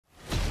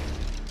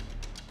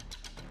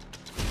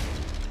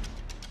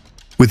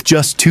With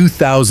just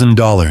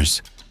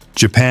 $2,000,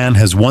 Japan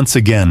has once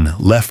again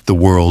left the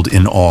world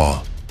in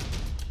awe.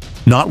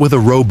 Not with a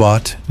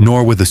robot,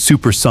 nor with a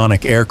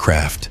supersonic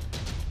aircraft,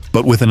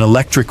 but with an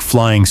electric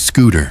flying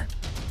scooter,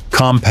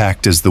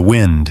 compact as the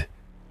wind,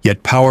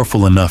 yet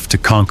powerful enough to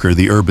conquer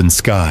the urban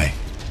sky.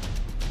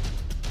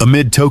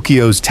 Amid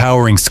Tokyo's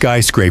towering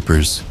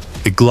skyscrapers,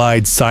 it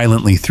glides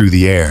silently through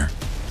the air,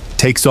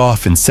 takes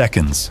off in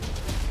seconds,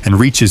 and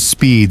reaches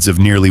speeds of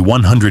nearly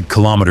 100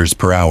 kilometers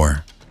per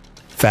hour.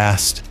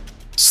 Fast,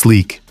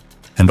 sleek,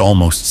 and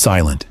almost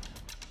silent.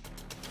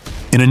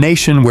 In a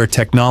nation where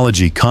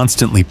technology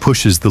constantly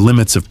pushes the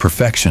limits of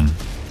perfection,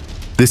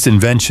 this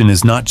invention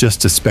is not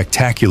just a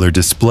spectacular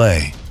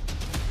display.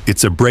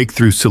 It's a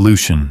breakthrough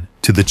solution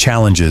to the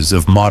challenges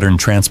of modern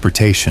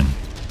transportation.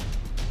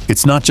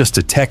 It's not just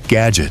a tech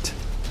gadget,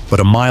 but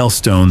a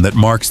milestone that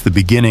marks the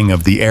beginning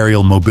of the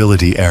aerial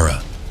mobility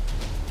era.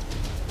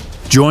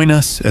 Join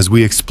us as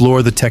we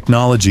explore the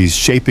technologies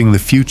shaping the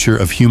future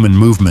of human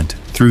movement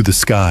through the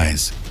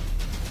skies.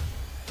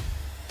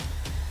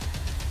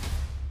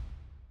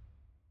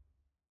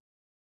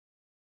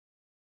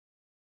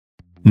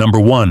 Number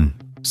 1.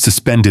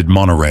 Suspended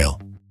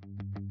monorail.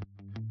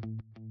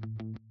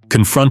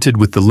 Confronted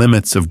with the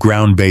limits of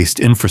ground-based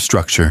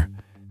infrastructure,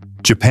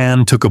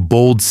 Japan took a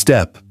bold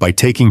step by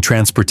taking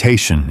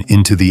transportation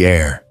into the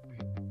air.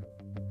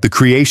 The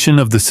creation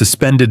of the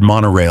suspended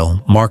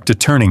monorail marked a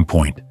turning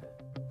point,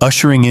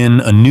 ushering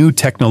in a new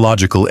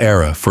technological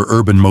era for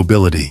urban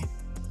mobility.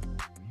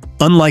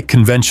 Unlike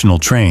conventional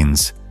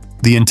trains,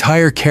 the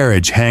entire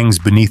carriage hangs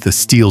beneath a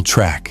steel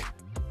track,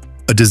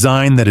 a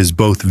design that is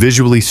both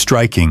visually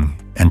striking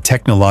and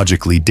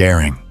technologically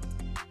daring.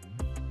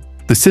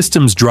 The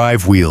system's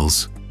drive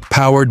wheels,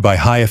 powered by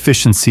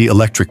high-efficiency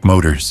electric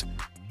motors,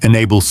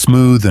 enable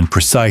smooth and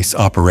precise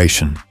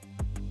operation.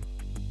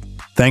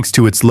 Thanks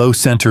to its low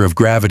center of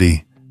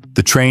gravity,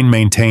 the train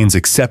maintains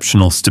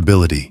exceptional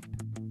stability,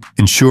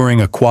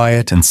 ensuring a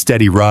quiet and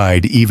steady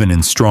ride even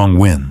in strong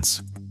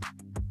winds.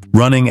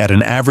 Running at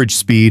an average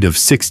speed of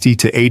 60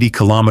 to 80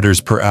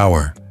 kilometers per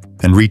hour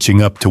and reaching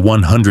up to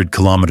 100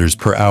 kilometers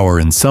per hour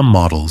in some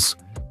models,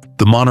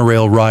 the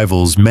monorail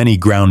rivals many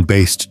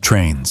ground-based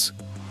trains.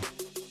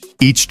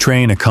 Each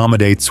train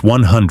accommodates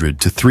 100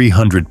 to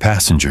 300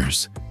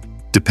 passengers,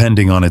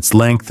 depending on its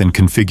length and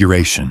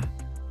configuration,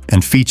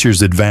 and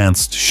features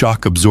advanced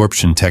shock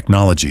absorption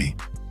technology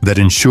that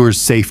ensures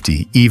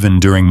safety even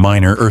during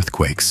minor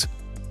earthquakes.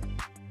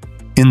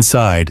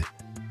 Inside,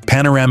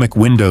 panoramic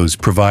windows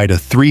provide a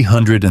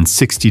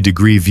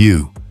 360-degree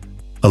view,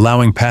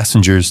 allowing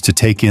passengers to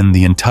take in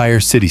the entire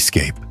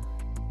cityscape,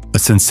 a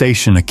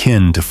sensation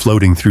akin to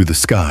floating through the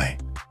sky.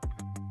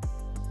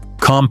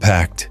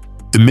 Compact,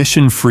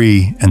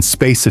 emission-free, and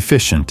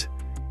space-efficient,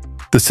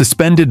 the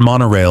suspended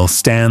monorail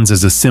stands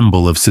as a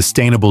symbol of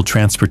sustainable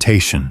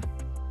transportation,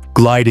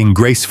 gliding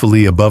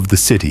gracefully above the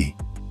city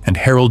and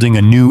heralding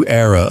a new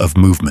era of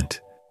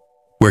movement,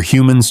 where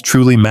humans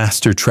truly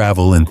master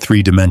travel in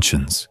 3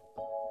 dimensions.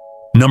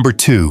 Number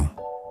 2.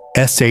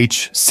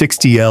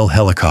 SH-60L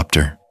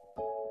Helicopter.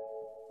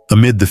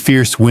 Amid the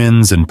fierce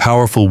winds and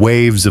powerful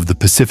waves of the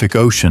Pacific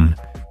Ocean,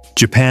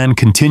 Japan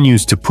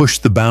continues to push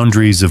the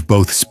boundaries of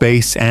both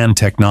space and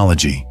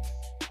technology,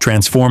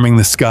 transforming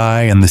the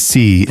sky and the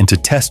sea into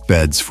test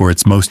beds for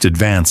its most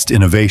advanced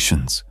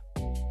innovations.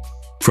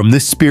 From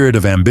this spirit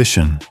of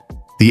ambition,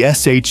 the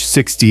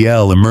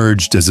SH-60L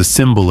emerged as a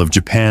symbol of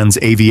Japan's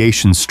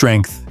aviation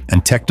strength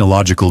and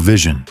technological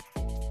vision.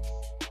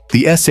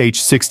 The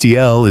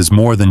SH-60L is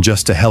more than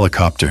just a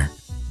helicopter.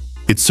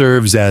 It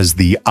serves as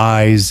the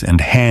eyes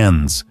and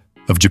hands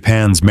of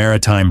Japan's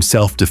maritime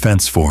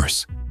self-defense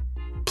force,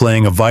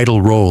 playing a vital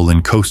role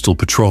in coastal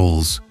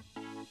patrols,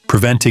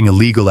 preventing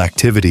illegal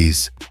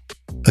activities,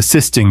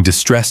 assisting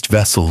distressed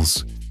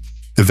vessels,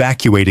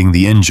 evacuating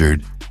the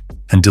injured,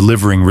 and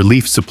delivering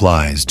relief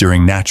supplies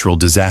during natural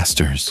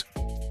disasters.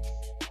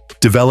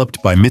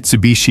 Developed by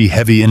Mitsubishi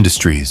Heavy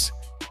Industries,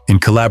 in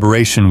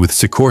collaboration with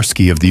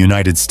Sikorsky of the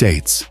United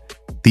States,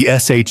 the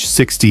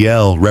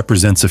SH-60L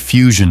represents a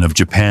fusion of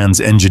Japan's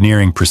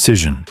engineering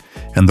precision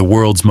and the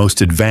world's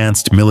most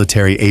advanced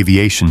military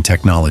aviation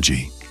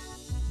technology.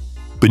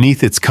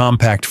 Beneath its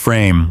compact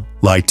frame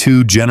lie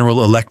 2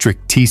 General Electric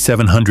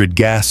T700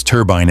 gas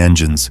turbine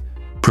engines,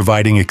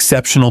 providing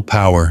exceptional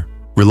power,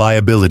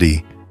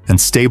 reliability, and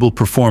stable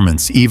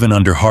performance even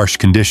under harsh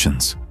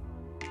conditions.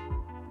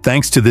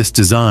 Thanks to this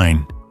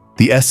design,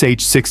 the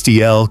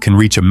SH-60L can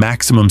reach a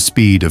maximum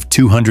speed of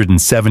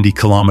 270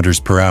 kilometers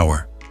per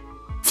hour,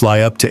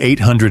 fly up to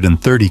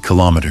 830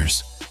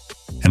 kilometers,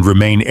 and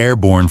remain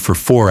airborne for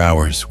 4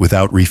 hours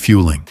without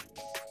refueling.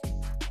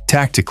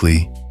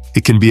 Tactically,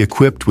 it can be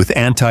equipped with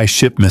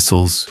anti-ship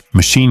missiles,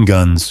 machine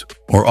guns,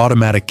 or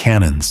automatic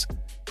cannons,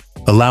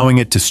 allowing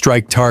it to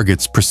strike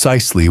targets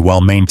precisely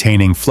while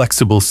maintaining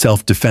flexible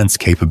self-defense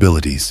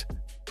capabilities.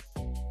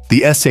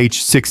 The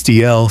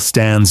SH-60L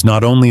stands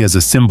not only as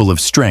a symbol of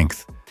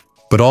strength,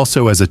 but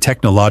also as a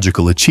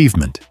technological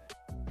achievement,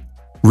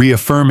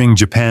 reaffirming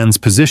Japan's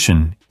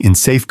position in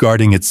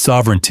safeguarding its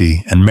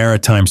sovereignty and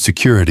maritime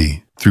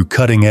security through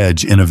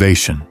cutting-edge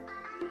innovation.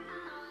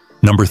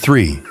 Number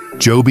 3.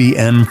 Joby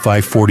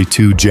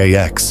N542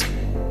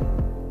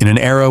 JX. In an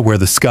era where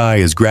the sky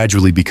is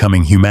gradually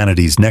becoming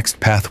humanity's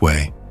next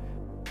pathway,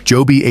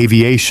 Joby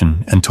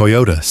Aviation and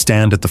Toyota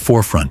stand at the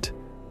forefront,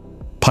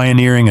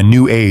 pioneering a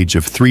new age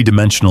of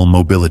three-dimensional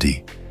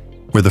mobility,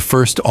 where the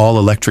first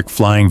all-electric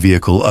flying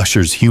vehicle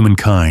ushers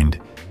humankind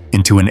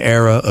into an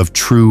era of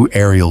true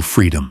aerial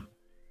freedom.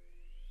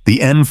 The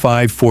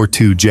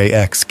N542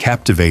 JX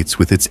captivates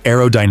with its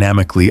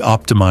aerodynamically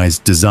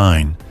optimized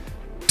design,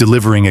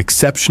 delivering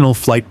exceptional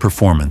flight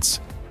performance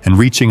and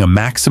reaching a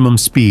maximum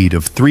speed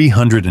of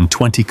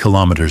 320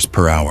 kilometers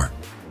per hour.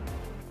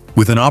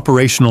 With an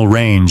operational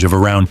range of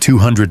around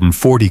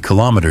 240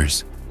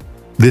 kilometers,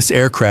 this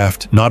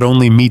aircraft not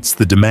only meets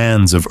the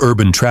demands of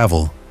urban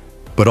travel,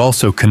 but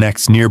also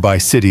connects nearby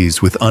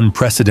cities with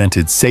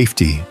unprecedented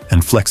safety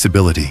and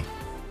flexibility.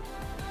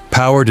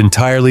 Powered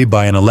entirely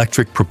by an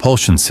electric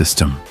propulsion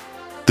system,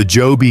 the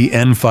Joby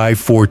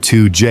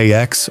N542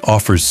 JX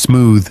offers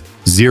smooth,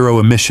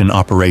 zero-emission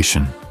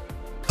operation,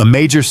 a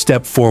major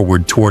step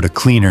forward toward a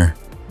cleaner,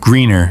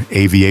 greener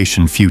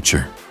aviation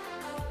future.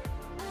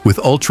 With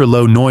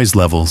ultra-low noise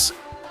levels,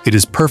 it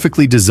is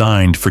perfectly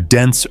designed for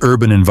dense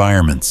urban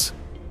environments,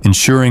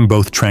 ensuring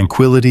both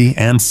tranquility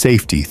and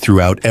safety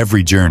throughout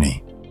every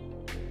journey.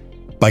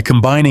 By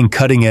combining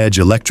cutting-edge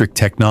electric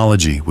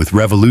technology with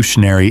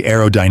revolutionary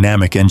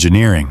aerodynamic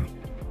engineering,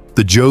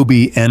 the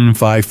Joby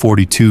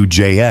N542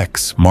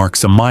 JX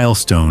marks a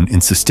milestone in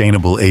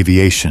sustainable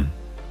aviation,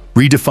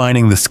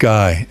 redefining the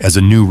sky as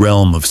a new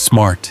realm of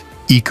smart,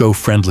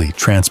 eco-friendly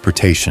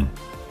transportation.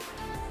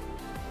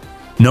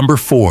 Number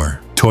 4.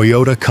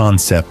 Toyota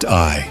Concept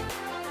I.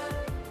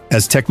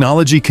 As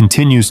technology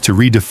continues to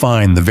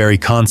redefine the very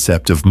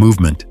concept of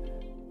movement,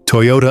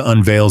 Toyota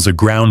unveils a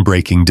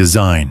groundbreaking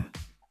design.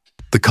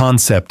 The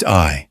Concept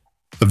I,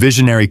 a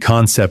visionary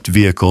concept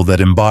vehicle that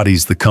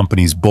embodies the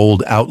company's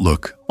bold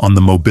outlook on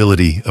the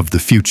mobility of the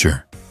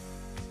future.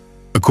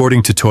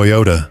 According to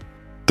Toyota,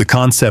 the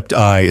Concept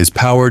I is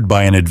powered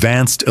by an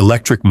advanced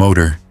electric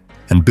motor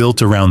and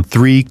built around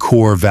three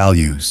core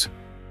values: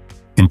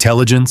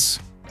 intelligence,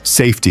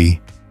 safety,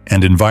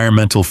 and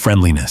environmental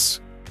friendliness.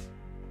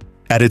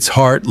 At its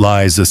heart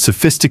lies a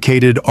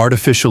sophisticated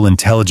artificial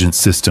intelligence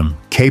system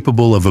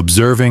capable of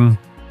observing,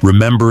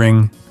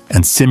 remembering,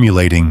 and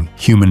simulating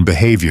human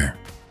behavior.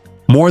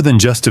 More than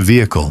just a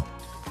vehicle,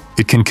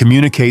 it can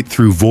communicate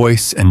through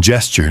voice and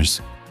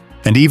gestures,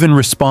 and even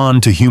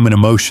respond to human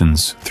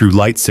emotions through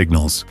light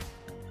signals,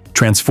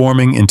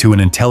 transforming into an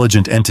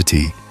intelligent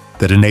entity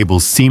that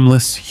enables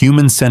seamless,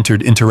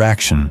 human-centered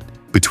interaction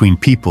between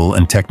people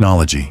and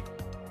technology.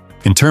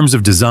 In terms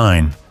of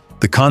design,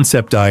 the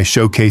Concept I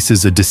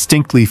showcases a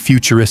distinctly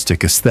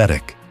futuristic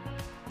aesthetic,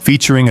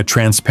 featuring a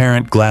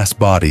transparent glass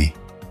body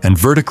and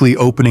vertically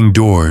opening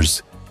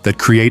doors that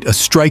create a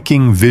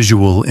striking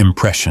visual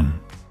impression.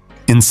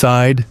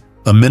 Inside,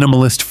 a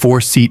minimalist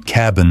four-seat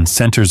cabin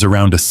centers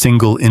around a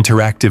single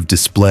interactive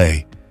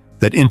display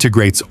that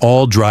integrates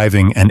all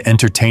driving and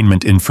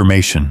entertainment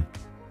information,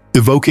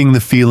 evoking the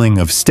feeling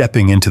of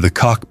stepping into the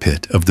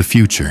cockpit of the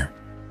future.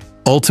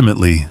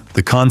 Ultimately,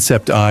 the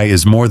Concept I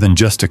is more than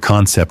just a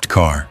concept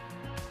car.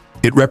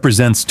 It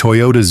represents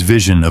Toyota's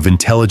vision of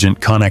intelligent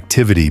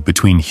connectivity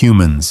between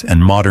humans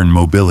and modern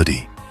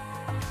mobility.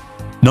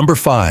 Number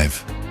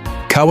 5.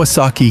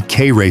 Kawasaki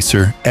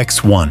K-Racer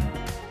X1.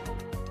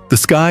 The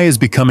sky is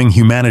becoming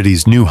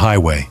humanity's new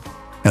highway,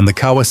 and the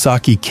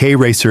Kawasaki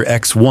K-Racer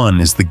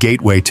X1 is the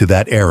gateway to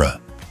that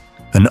era.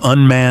 An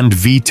unmanned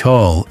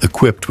VTOL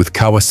equipped with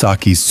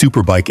Kawasaki's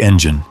superbike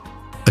engine,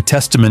 a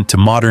testament to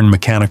modern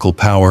mechanical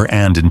power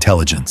and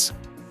intelligence.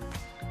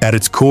 At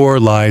its core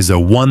lies a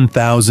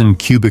 1,000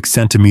 cubic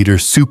centimeter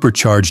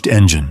supercharged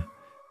engine,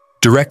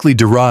 directly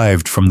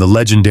derived from the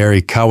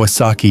legendary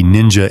Kawasaki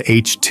Ninja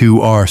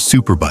H2R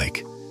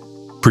superbike,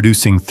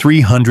 producing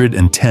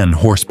 310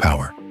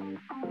 horsepower.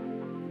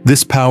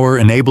 This power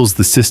enables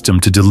the system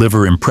to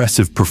deliver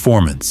impressive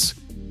performance,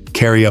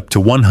 carry up to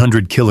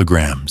 100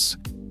 kilograms,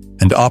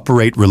 and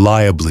operate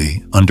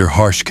reliably under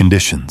harsh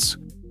conditions.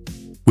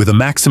 With a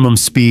maximum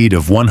speed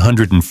of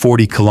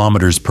 140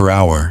 kilometers per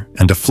hour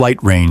and a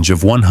flight range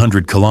of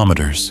 100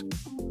 kilometers,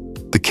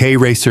 the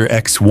K-Racer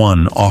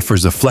X1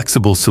 offers a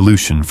flexible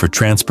solution for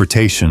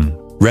transportation,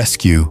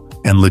 rescue,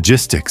 and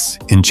logistics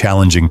in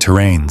challenging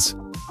terrains.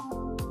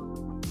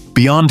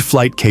 Beyond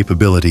flight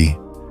capability,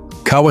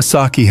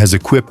 Kawasaki has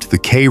equipped the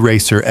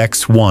K-Racer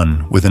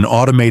X1 with an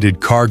automated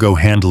cargo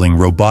handling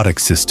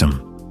robotics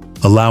system,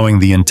 allowing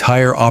the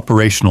entire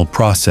operational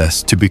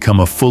process to become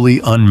a fully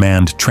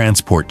unmanned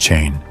transport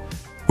chain,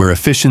 where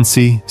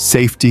efficiency,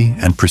 safety,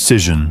 and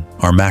precision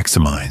are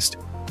maximized.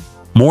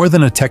 More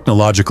than a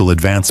technological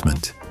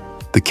advancement,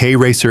 the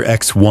K-Racer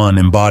X1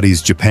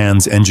 embodies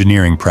Japan's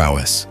engineering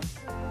prowess,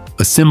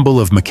 a symbol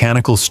of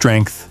mechanical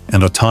strength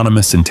and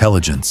autonomous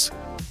intelligence,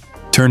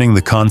 turning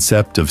the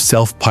concept of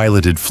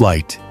self-piloted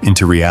flight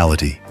into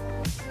reality.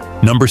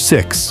 Number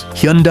 6.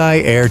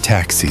 Hyundai Air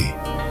Taxi.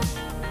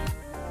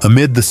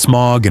 Amid the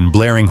smog and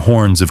blaring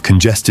horns of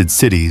congested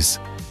cities,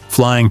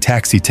 flying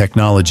taxi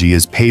technology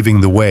is paving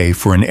the way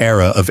for an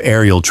era of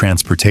aerial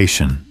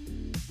transportation.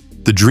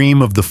 The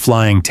dream of the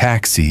flying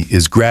taxi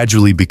is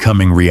gradually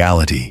becoming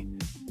reality.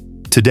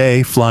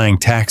 Today, flying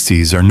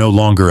taxis are no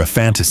longer a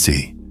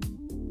fantasy.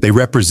 They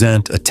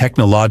represent a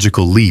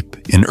technological leap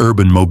in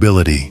urban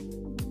mobility.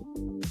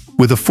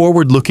 With a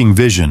forward-looking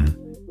vision,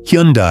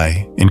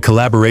 Hyundai, in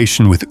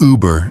collaboration with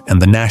Uber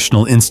and the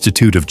National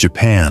Institute of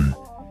Japan,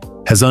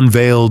 has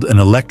unveiled an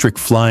electric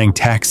flying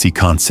taxi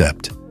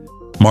concept,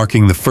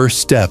 marking the first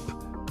step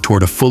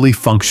toward a fully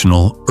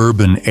functional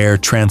urban air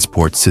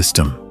transport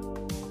system.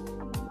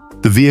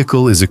 The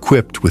vehicle is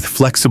equipped with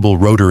flexible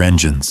rotor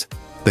engines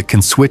that can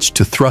switch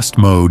to thrust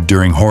mode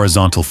during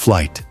horizontal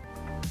flight,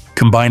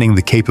 combining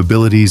the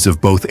capabilities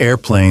of both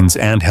airplanes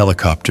and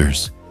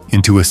helicopters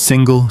into a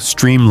single,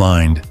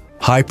 streamlined,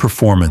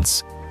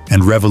 high-performance,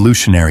 and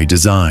revolutionary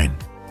design.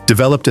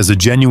 Developed as a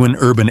genuine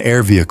urban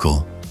air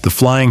vehicle, the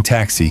flying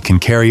taxi can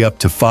carry up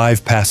to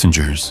 5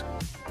 passengers,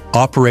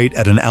 operate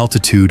at an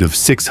altitude of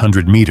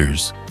 600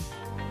 meters,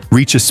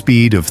 reach a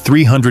speed of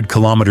 300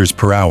 kilometers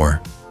per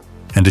hour,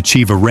 and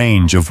achieve a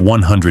range of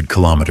 100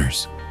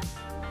 kilometers.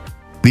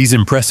 These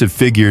impressive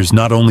figures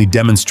not only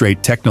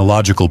demonstrate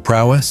technological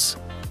prowess,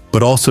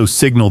 but also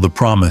signal the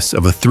promise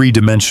of a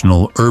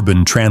three-dimensional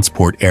urban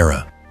transport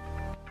era.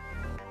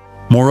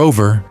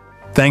 Moreover,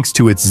 thanks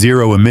to its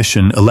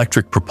zero-emission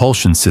electric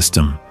propulsion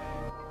system,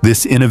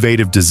 this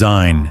innovative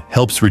design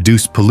helps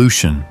reduce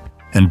pollution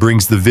and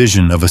brings the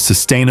vision of a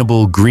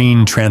sustainable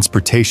green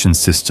transportation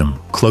system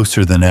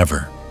closer than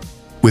ever.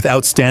 With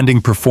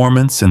outstanding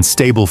performance and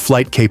stable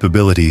flight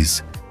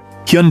capabilities,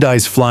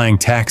 Hyundai's flying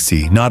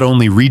taxi not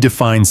only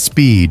redefines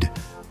speed,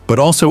 but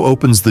also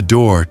opens the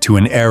door to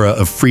an era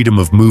of freedom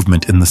of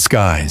movement in the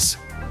skies.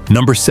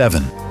 Number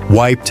 7.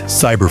 Wiped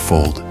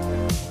Cyberfold.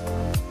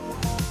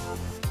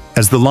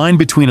 As the line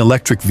between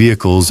electric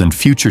vehicles and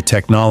future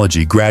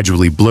technology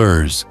gradually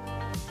blurs,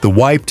 the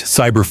wiped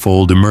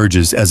Cyberfold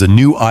emerges as a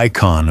new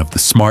icon of the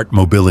smart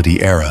mobility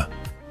era.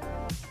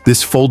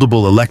 This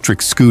foldable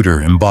electric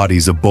scooter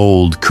embodies a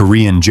bold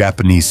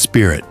Korean-Japanese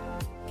spirit,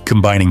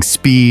 combining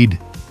speed,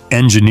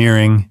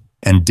 engineering,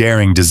 and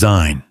daring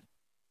design.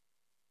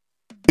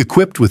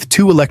 Equipped with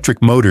 2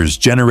 electric motors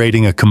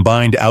generating a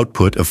combined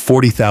output of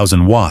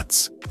 40,000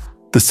 watts,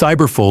 the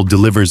Cyberfold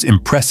delivers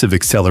impressive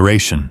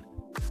acceleration,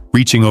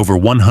 reaching over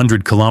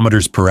 100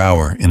 kilometers per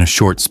hour in a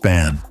short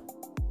span.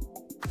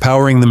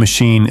 Powering the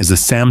machine is a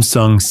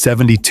Samsung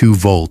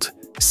 72-volt,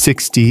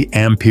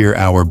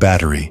 60-ampere-hour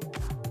battery,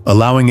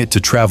 allowing it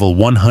to travel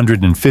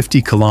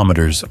 150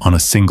 kilometers on a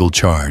single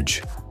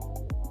charge.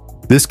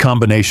 This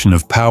combination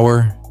of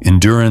power,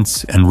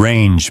 endurance, and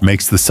range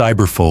makes the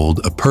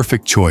Cyberfold a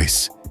perfect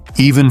choice,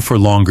 even for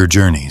longer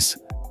journeys.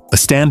 A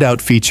standout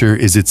feature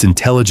is its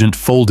intelligent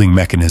folding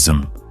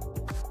mechanism,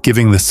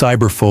 giving the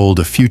Cyberfold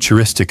a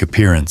futuristic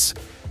appearance,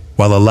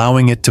 while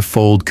allowing it to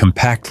fold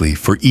compactly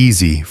for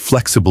easy,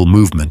 flexible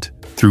movement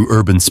through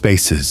urban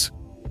spaces.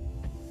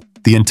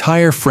 The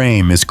entire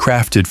frame is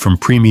crafted from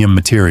premium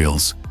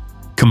materials,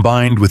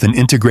 combined with an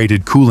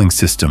integrated cooling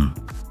system,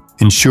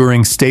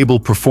 ensuring stable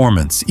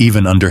performance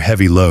even under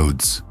heavy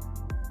loads.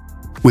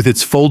 With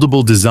its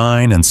foldable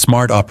design and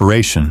smart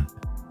operation,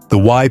 the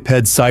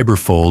wiped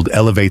Cyberfold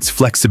elevates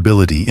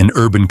flexibility in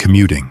urban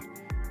commuting,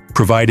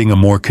 providing a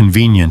more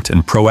convenient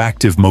and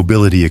proactive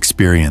mobility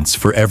experience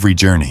for every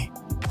journey.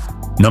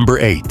 Number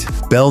 8.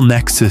 Bell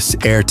Nexus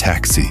Air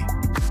Taxi.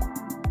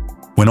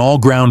 When all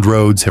ground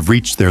roads have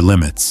reached their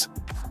limits,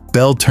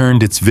 Bell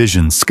turned its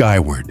vision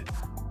skyward.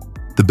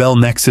 The Bell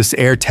Nexus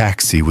Air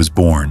Taxi was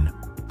born,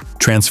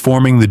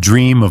 transforming the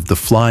dream of the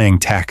flying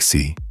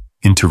taxi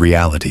into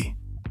reality.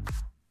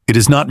 It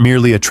is not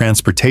merely a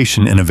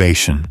transportation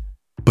innovation,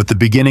 but the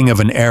beginning of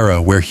an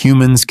era where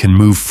humans can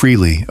move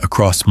freely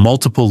across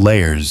multiple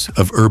layers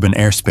of urban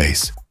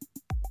airspace.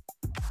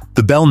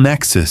 The Bell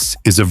Nexus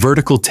is a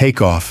vertical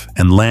takeoff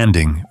and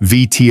landing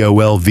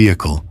 (VTOL)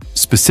 vehicle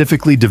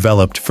specifically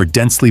developed for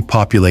densely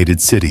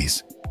populated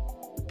cities.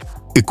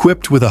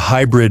 Equipped with a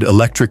hybrid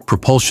electric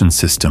propulsion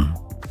system,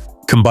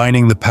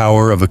 combining the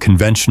power of a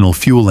conventional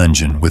fuel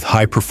engine with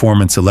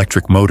high-performance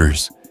electric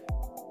motors,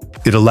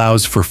 it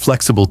allows for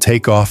flexible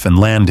takeoff and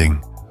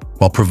landing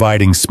while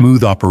providing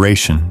smooth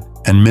operation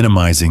and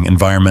minimizing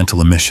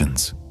environmental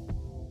emissions.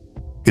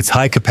 Its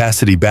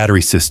high-capacity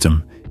battery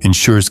system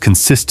ensures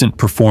consistent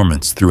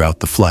performance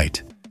throughout the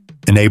flight,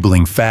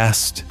 enabling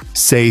fast,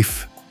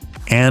 safe,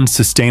 and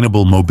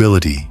sustainable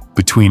mobility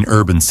between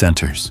urban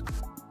centers.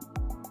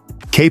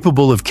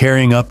 Capable of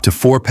carrying up to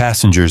 4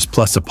 passengers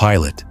plus a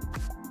pilot,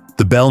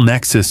 the Bell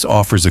Nexus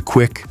offers a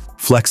quick,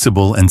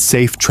 flexible, and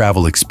safe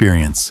travel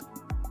experience,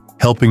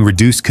 helping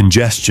reduce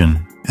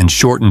congestion and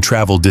shorten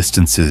travel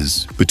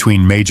distances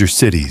between major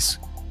cities.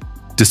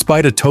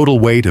 Despite a total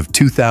weight of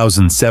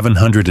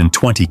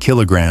 2,720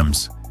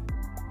 kilograms,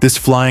 this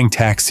flying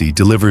taxi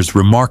delivers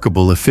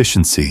remarkable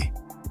efficiency,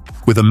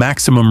 with a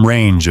maximum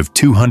range of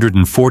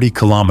 240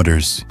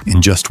 kilometers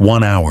in just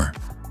 1 hour,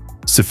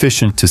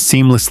 sufficient to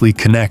seamlessly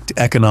connect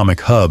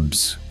economic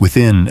hubs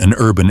within an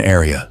urban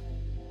area.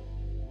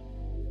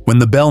 When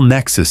the Bell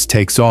Nexus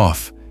takes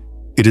off,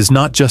 it is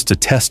not just a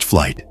test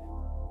flight.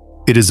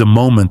 It is a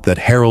moment that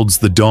heralds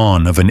the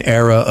dawn of an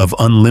era of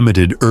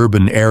unlimited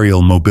urban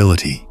aerial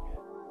mobility,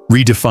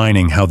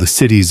 redefining how the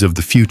cities of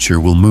the future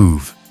will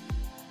move.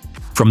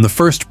 From the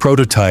first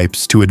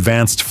prototypes to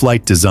advanced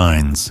flight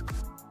designs,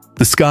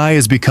 the sky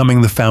is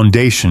becoming the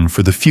foundation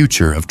for the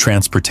future of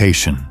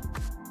transportation.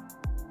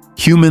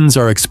 Humans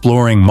are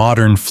exploring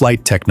modern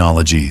flight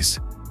technologies,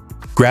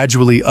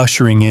 gradually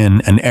ushering in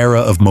an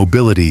era of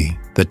mobility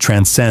that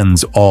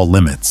transcends all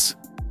limits.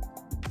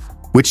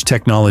 Which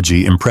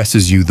technology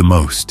impresses you the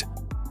most?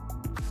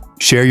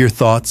 Share your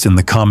thoughts in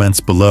the comments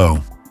below,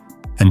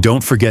 and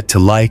don't forget to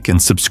like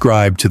and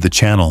subscribe to the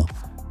channel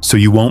so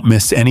you won't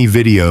miss any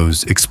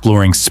videos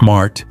exploring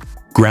smart,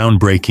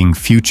 groundbreaking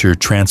future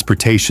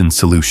transportation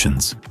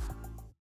solutions.